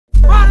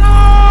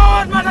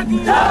Garuda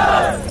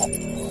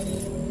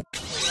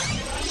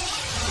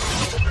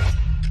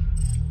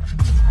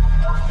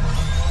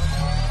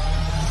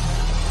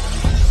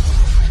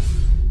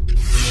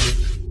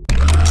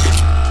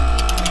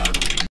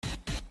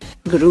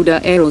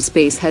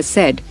Aerospace has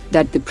said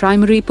that the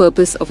primary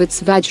purpose of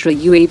its Vajra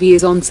UAV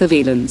is on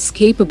surveillance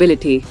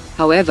capability.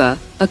 However,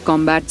 a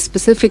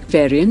combat-specific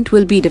variant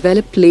will be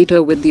developed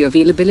later with the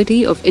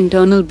availability of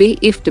internal bay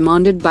if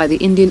demanded by the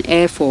Indian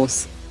Air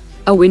Force.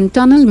 A wind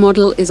tunnel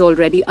model is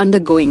already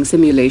undergoing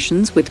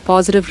simulations with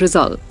positive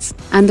results,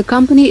 and the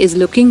company is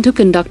looking to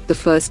conduct the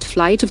first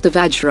flight of the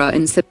Vajra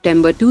in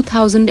September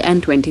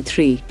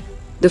 2023.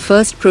 The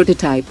first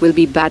prototype will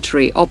be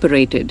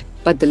battery-operated,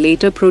 but the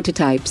later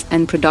prototypes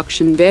and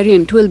production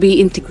variant will be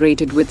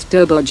integrated with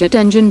turbojet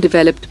engine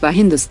developed by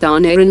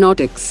Hindustan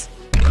Aeronautics.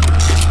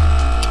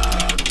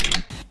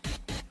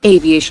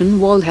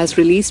 Aviation World has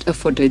released a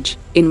footage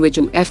in which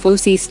a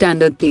FOC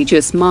standard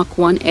Tejas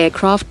MK1A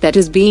aircraft that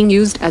is being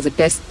used as a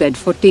testbed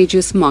for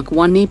Tejas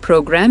MK1A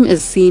program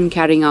is seen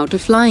carrying out a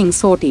flying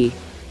sortie.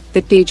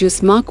 The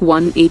Tejas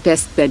MK1A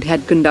testbed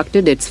had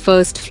conducted its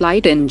first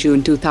flight in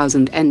June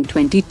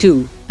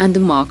 2022, and the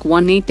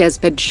MK1A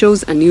testbed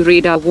shows a new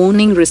radar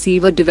warning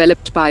receiver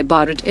developed by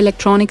Bharat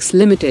Electronics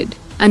Limited,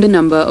 and a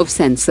number of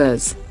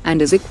sensors, and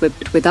is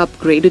equipped with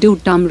upgraded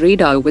UTM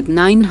radar with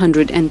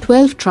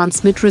 912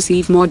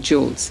 transmit-receive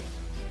modules.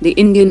 The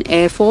Indian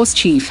Air Force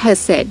Chief has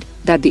said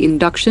that the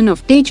induction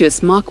of Tejas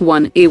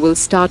MK1A will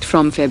start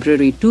from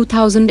February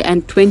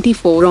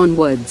 2024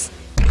 onwards.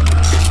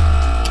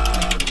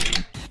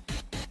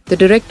 The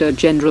Director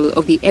General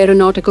of the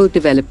Aeronautical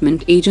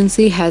Development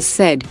Agency has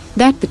said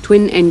that the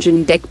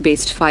twin-engine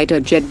deck-based fighter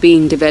jet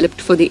being developed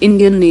for the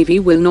Indian Navy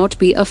will not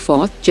be a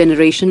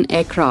fourth-generation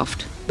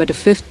aircraft, but a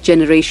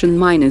fifth-generation-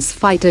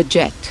 fighter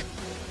jet.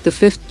 The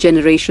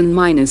fifth-generation-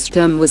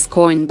 term was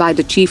coined by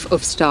the Chief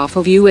of Staff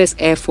of U.S.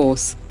 Air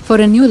Force for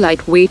a new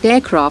lightweight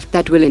aircraft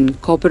that will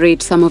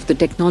incorporate some of the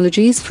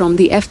technologies from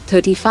the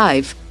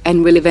F-35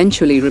 and will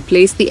eventually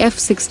replace the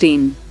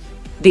F-16.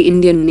 The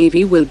Indian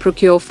Navy will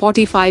procure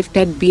 45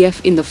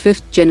 TEDBF in the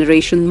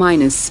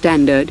fifth-generation-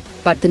 standard,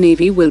 but the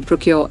Navy will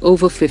procure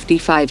over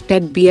 55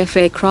 TEDBF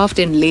aircraft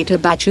in later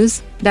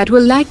batches that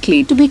will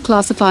likely to be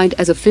classified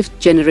as a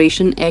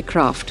fifth-generation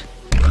aircraft.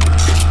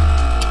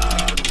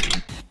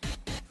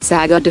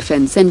 Sagar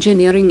Defence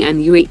Engineering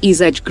and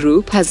UAE's Edge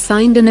Group has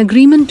signed an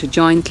agreement to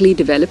jointly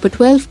develop a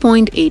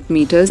 12.8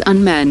 meters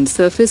unmanned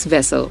surface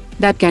vessel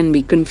that can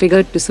be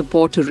configured to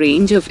support a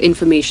range of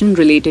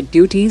information-related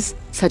duties,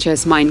 such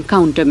as mine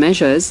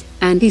countermeasures,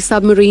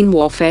 anti-submarine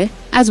warfare,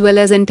 as well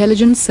as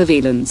intelligence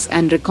surveillance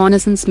and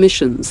reconnaissance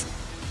missions.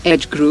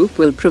 Edge Group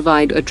will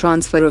provide a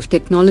transfer of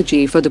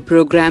technology for the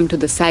program to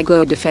the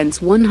Sagar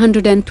Defence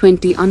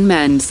 120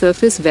 unmanned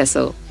surface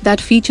vessel that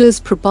features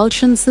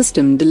propulsion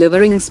system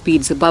delivering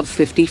speeds above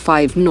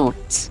 55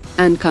 knots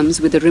and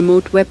comes with a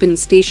remote weapon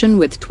station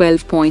with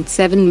 12.7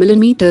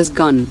 mm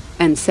gun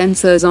and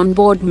sensors on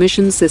board,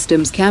 mission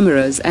systems,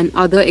 cameras and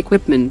other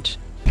equipment.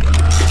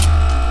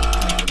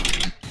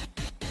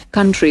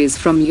 Countries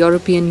from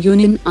European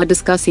Union are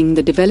discussing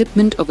the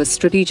development of a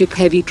strategic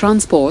heavy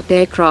transport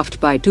aircraft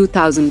by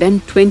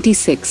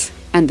 2026,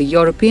 and the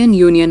European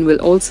Union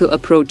will also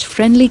approach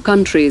friendly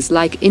countries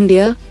like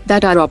India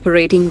that are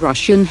operating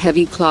Russian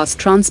heavy-class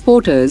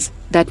transporters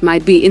that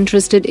might be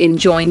interested in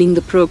joining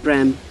the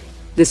program.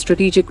 The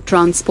strategic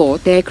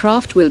transport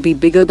aircraft will be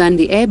bigger than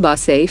the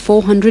Airbus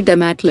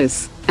A400M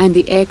Atlas, and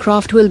the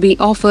aircraft will be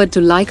offered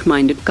to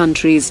like-minded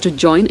countries to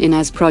join in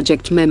as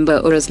project member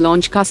or as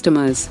launch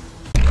customers.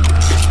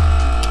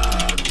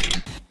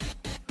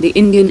 The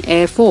Indian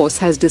Air Force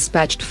has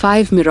dispatched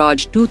 5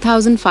 Mirage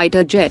 2000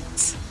 fighter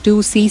jets,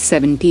 2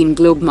 C-17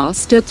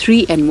 Globemaster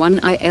III and 1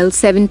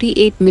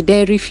 IL-78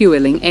 mid-air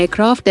refueling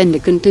aircraft and a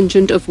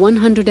contingent of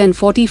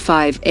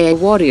 145 Air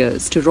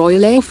Warriors to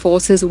Royal Air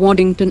Force's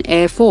Waddington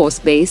Air Force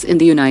Base in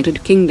the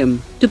United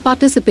Kingdom to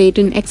participate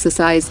in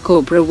exercise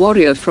Cobra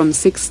Warrior from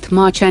 6th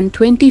March and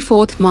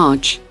 24th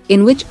March,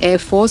 in which air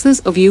forces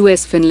of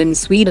US, Finland,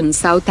 Sweden,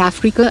 South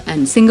Africa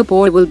and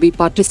Singapore will be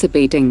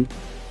participating.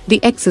 The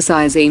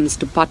exercise aims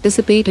to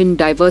participate in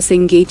diverse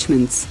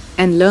engagements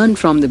and learn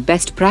from the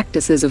best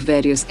practices of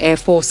various air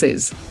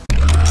forces.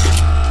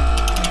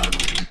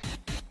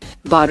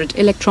 Bharat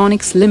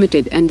Electronics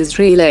Limited and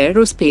Israel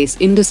Aerospace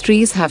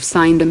Industries have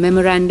signed a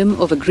memorandum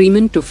of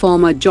agreement to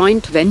form a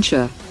joint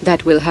venture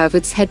that will have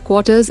its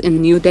headquarters in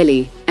New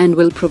Delhi and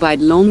will provide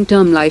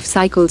long-term life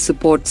cycle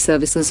support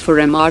services for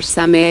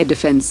MRSAM air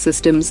defense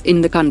systems in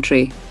the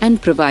country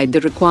and provide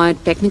the required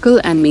technical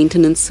and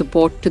maintenance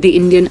support to the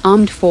Indian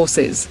Armed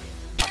Forces.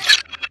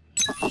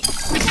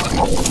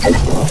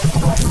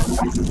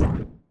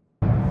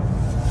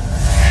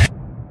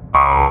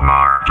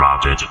 Omar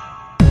dropped it.